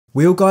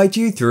We'll guide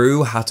you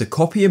through how to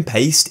copy and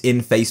paste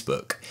in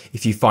Facebook.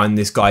 If you find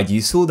this guide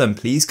useful, then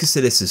please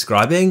consider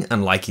subscribing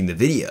and liking the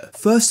video.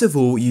 First of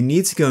all, you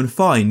need to go and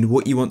find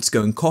what you want to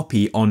go and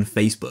copy on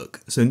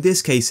Facebook. So in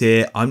this case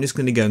here, I'm just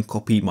going to go and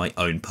copy my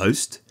own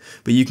post,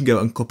 but you can go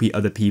and copy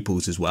other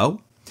people's as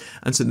well.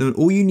 And so then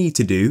all you need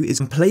to do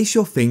is place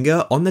your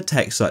finger on the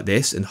text like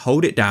this and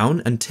hold it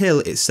down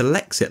until it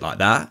selects it like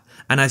that.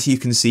 And as you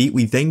can see,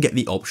 we then get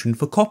the option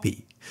for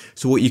copy.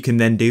 So what you can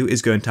then do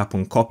is go and tap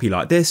on copy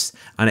like this,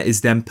 and it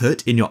is then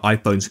put in your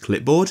iPhone's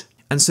clipboard.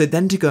 And so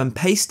then to go and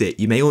paste it,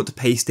 you may want to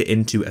paste it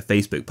into a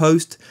Facebook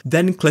post,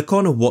 then click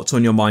on what's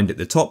on your mind at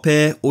the top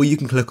here, or you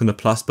can click on the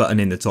plus button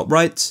in the top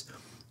right.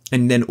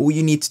 And then all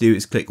you need to do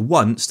is click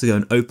once to go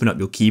and open up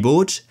your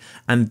keyboard,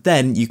 and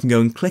then you can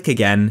go and click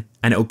again,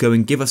 and it'll go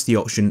and give us the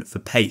option for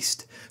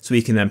paste. So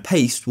we can then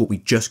paste what we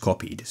just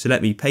copied. So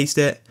let me paste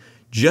it.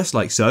 Just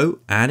like so,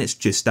 and it's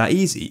just that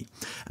easy.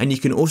 And you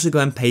can also go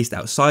and paste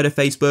outside of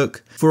Facebook.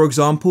 For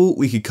example,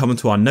 we could come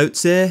into our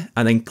notes here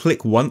and then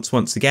click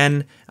once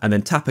again, and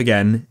then tap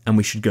again, and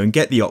we should go and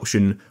get the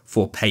option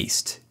for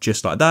paste,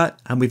 just like that.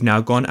 And we've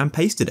now gone and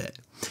pasted it.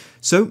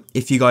 So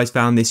if you guys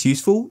found this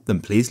useful, then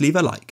please leave a like.